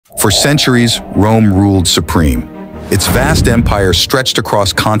For centuries, Rome ruled supreme. Its vast empire stretched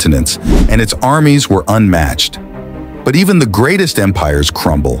across continents, and its armies were unmatched. But even the greatest empires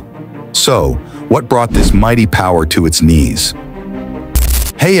crumble. So, what brought this mighty power to its knees?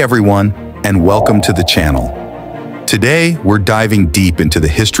 Hey everyone, and welcome to the channel. Today, we're diving deep into the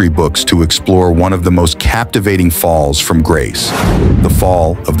history books to explore one of the most captivating falls from grace, the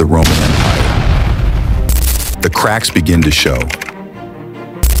fall of the Roman Empire. The cracks begin to show.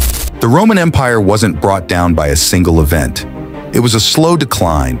 The Roman Empire wasn't brought down by a single event. It was a slow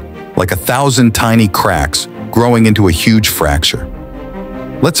decline, like 1,000 tiny cracks growing into a huge fracture.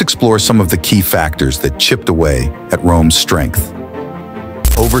 Let's explore some of the key factors that chipped away at Rome's strength.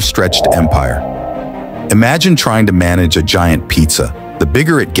 Overstretched empire. Imagine trying to manage a giant pizza. The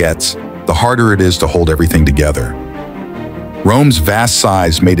bigger it gets, the harder it is to hold everything together. Rome's vast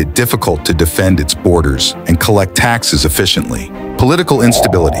size made it difficult to defend its borders and collect taxes efficiently. Political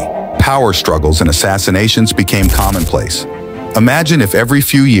instability, power struggles, and assassinations became commonplace. Imagine if every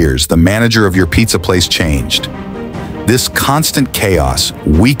few years the manager of your pizza place changed. This constant chaos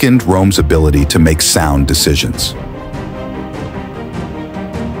weakened Rome's ability to make sound decisions.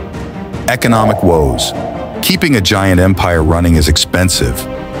 Economic woes. Keeping a giant empire running is expensive.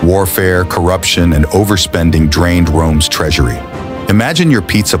 Warfare, corruption, and overspending drained Rome's treasury. Imagine your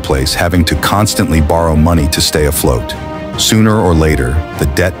pizza place having to constantly borrow money to stay afloat. Sooner or later,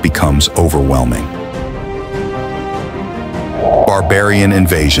 the debt becomes overwhelming. Barbarian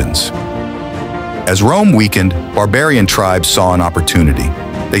invasions. As Rome weakened, barbarian tribes saw an opportunity.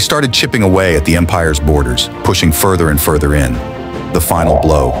 They started chipping away at the empire's borders, pushing further and further in. The final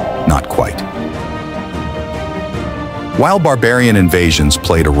blow, not quite. While barbarian invasions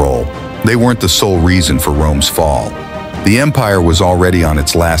played a role, they weren't the sole reason for Rome's fall. The empire was already on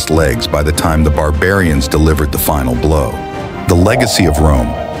its last legs by the time the barbarians delivered the final blow. The legacy of Rome.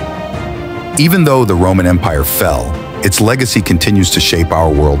 Even though the Roman Empire fell, its legacy continues to shape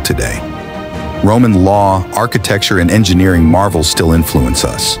our world today. Roman law, architecture, and engineering marvels still influence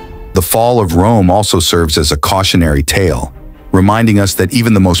us. The fall of Rome also serves as a cautionary tale, reminding us that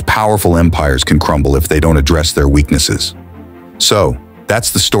even the most powerful empires can crumble if they don't address their weaknesses. So,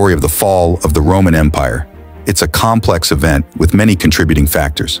 that's the story of the fall of the Roman Empire. It's a complex event with many contributing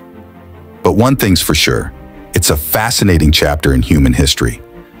factors. But one thing's for sure, it's a fascinating chapter in human history.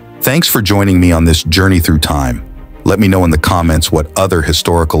 Thanks for joining me on this journey through time. Let me know in the comments what other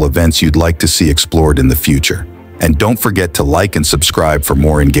historical events you'd like to see explored in the future. And don't forget to like and subscribe for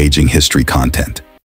more engaging history content.